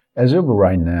As of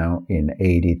right now, in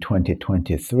AD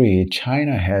 2023,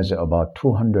 China has about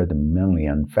 200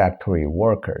 million factory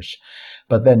workers,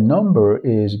 but that number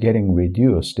is getting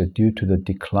reduced due to the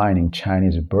declining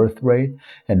Chinese birth rate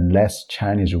and less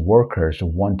Chinese workers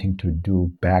wanting to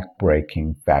do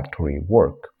backbreaking factory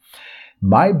work.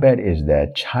 My bet is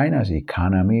that China's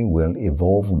economy will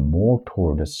evolve more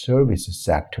toward the service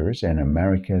sectors and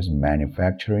America's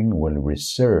manufacturing will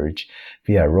resurge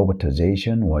via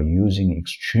robotization while using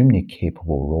extremely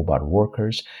capable robot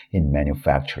workers in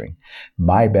manufacturing.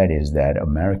 My bet is that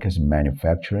America's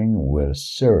manufacturing will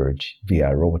surge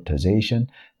via robotization,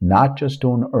 not just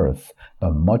on Earth,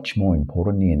 but much more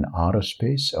importantly in outer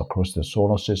space across the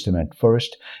solar system at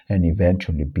first and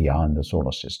eventually beyond the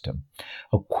solar system.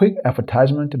 A quick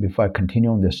advertisement before I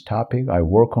continue on this topic. I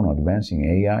work on advancing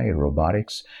AI,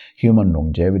 robotics, human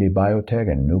longevity biotech,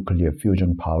 and nuclear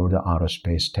fusion powered outer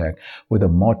space tech with a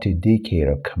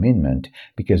multi-decade commitment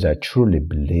because I truly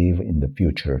believe in the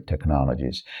future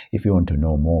technologies. If you want to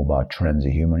know more about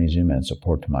transhumanism and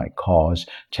support my cause,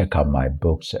 check out my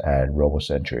books at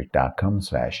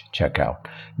robocentric.com/checkout.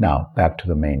 Now, back to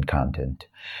the main content.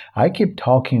 I keep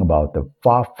talking about the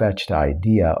far-fetched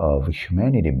idea of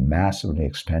humanity massively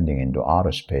expanding into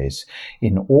outer space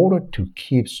in order to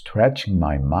keep stretching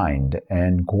my mind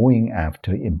and going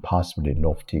after impossibly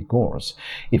lofty goals.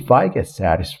 If I get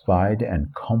satisfied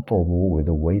and comfortable with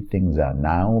the way things are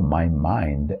now, my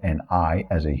mind and I,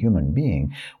 as a human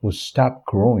being, will stop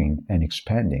growing and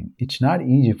expanding. It's not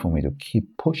easy for me to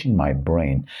keep pushing my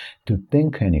brain to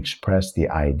think and express the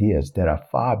ideas that are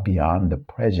far beyond the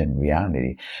present reality.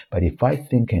 But if I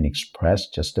think and express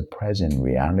just the present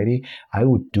reality, I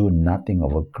would do nothing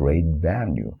of a great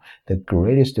value. The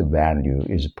greatest value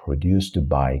is produced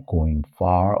by going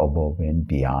far above and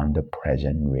beyond the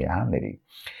present reality.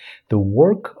 The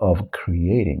work of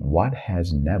creating what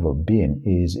has never been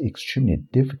is extremely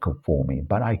difficult for me,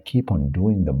 but I keep on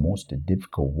doing the most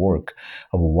difficult work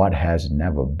of what has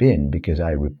never been because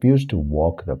I refuse to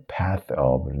walk the path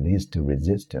of least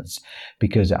resistance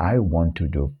because I want to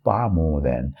do far more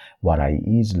than what I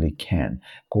easily can.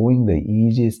 Going the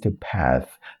easiest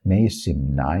path may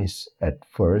seem nice at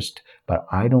first, but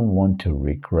I don't want to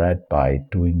regret by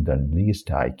doing the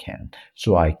least I can.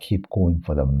 So I keep going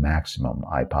for the maximum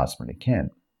I possibly can.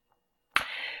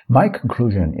 My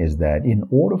conclusion is that in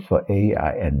order for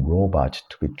AI and robots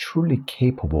to be truly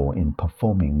capable in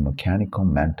performing mechanical,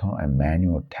 mental, and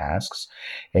manual tasks,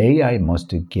 AI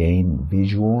must gain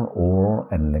visual, oral,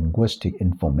 and linguistic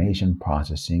information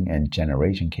processing and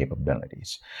generation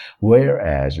capabilities,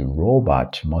 whereas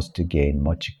robots must gain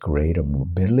much greater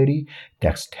mobility,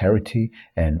 dexterity,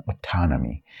 and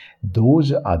autonomy.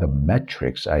 Those are the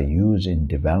metrics I use in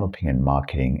developing and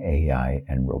marketing AI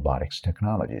and robotics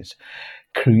technologies.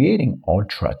 Creating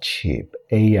ultra cheap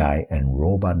AI and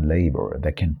robot labor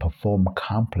that can perform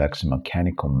complex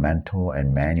mechanical, mental,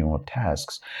 and manual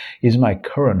tasks is my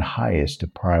current highest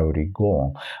priority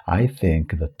goal. I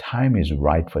think the time is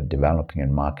right for developing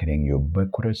and marketing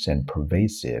ubiquitous and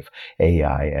pervasive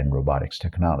AI and robotics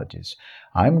technologies.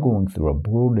 I'm going through a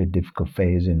brutally difficult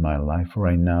phase in my life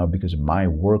right now because my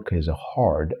work is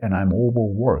hard and I'm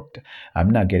overworked.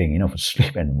 I'm not getting enough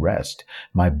sleep and rest.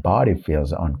 My body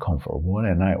feels uncomfortable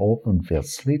and I often feel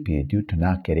sleepy due to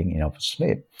not getting enough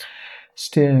sleep.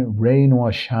 Still, rain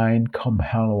or shine, come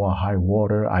hell or high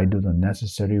water, I do the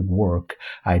necessary work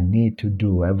I need to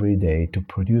do every day to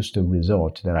produce the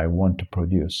result that I want to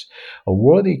produce. A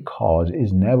worthy cause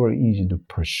is never easy to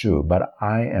pursue, but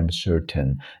I am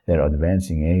certain that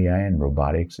advancing AI and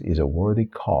robotics is a worthy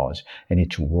cause and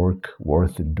it's work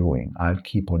worth doing. I'll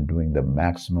keep on doing the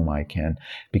maximum I can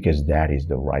because that is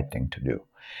the right thing to do.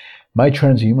 My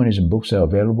transhumanism books are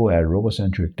available at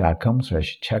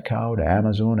robocentric.com/checkout,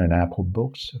 Amazon, and Apple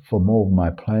Books. For more of my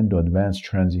plan to advance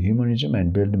transhumanism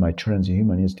and build my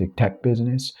transhumanistic tech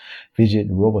business, visit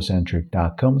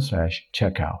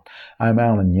robocentric.com/checkout. I'm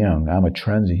Alan Young. I'm a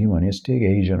transhumanistic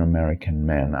Asian American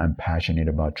man. I'm passionate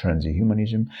about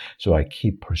transhumanism, so I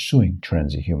keep pursuing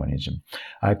transhumanism.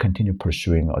 I continue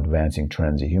pursuing advancing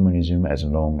transhumanism as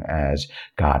long as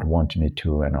God wants me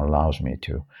to and allows me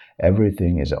to.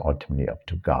 Everything is ultimately up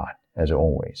to God. As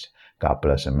always, God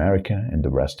bless America and the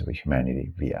rest of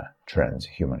humanity via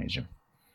transhumanism.